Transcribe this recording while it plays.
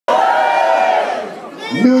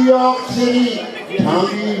New York City,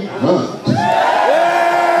 Tommy Hunt.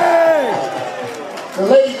 So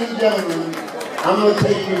ladies and gentlemen, I'm going to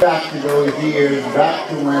take you back to those years, back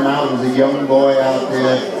to when I was a young boy out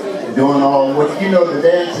there doing all what, you know, the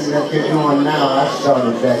dancing that you're doing now. I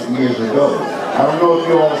started that years ago. I don't know if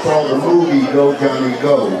you all saw the movie Go Johnny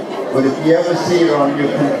Go, but if you ever see it on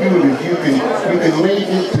your computers, you can link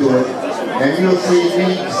it to it, and you'll see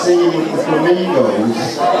me singing with the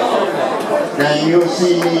flamingos, and you'll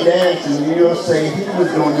see me dancing, and you'll say he was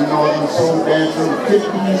doing the Northern Soul dancing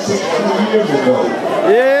 50, 60 years ago.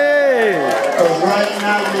 Yeah! Because right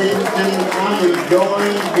now, ladies and gentlemen, I'm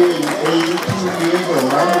enjoying being 82 years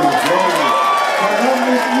old. I'm enjoying it. But I'm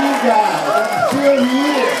with you guys. I'm still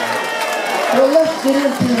here. So let's get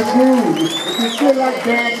into the groove. If you feel like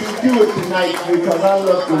dancing, do it tonight, because I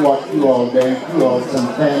love to watch you all dance. You all some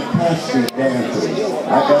fantastic dancers.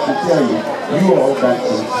 I got to tell you, you all got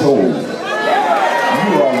some soul. You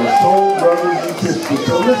are the soul brothers and sisters.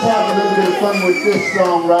 So let's have a little bit of fun with this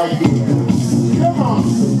song right here. Come on.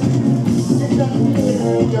 Get that feeling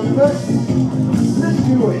in your butt. Let's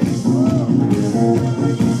do it.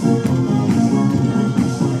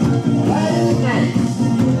 Last night.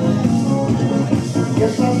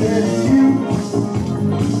 Yes, I met you.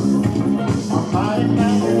 I'm hiding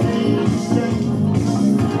out the nation.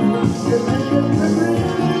 You're making the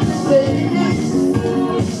mistake.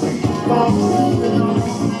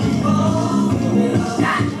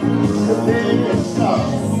 The biggest stuff.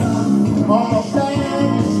 On the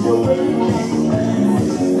band, you're waiting.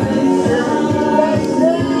 Every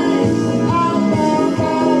day, I found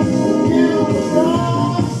out you were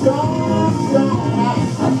gone.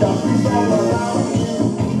 I thought you all around me.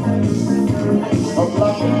 A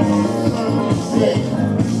blocking sunset.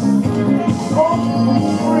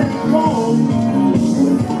 Oh, it's gone.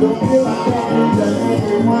 Don't feel like that that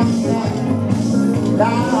anyone got.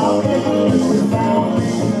 Now it's about me.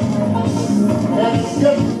 And it's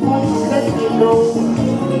just won't let me go.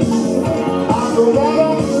 I know that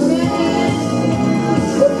I'm living,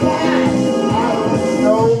 but I don't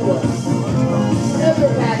know.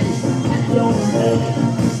 Everybody, don't say.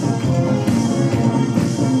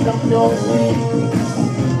 Jump your feet.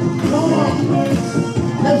 Come on,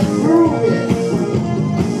 let's prove it.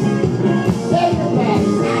 Everybody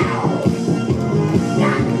now.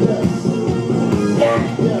 Gotcha.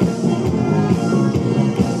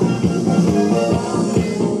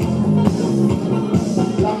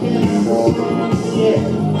 Yeah.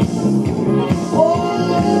 Oh,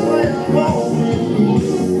 it's going.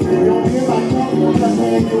 Don't feel like talking to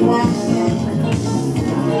anyone.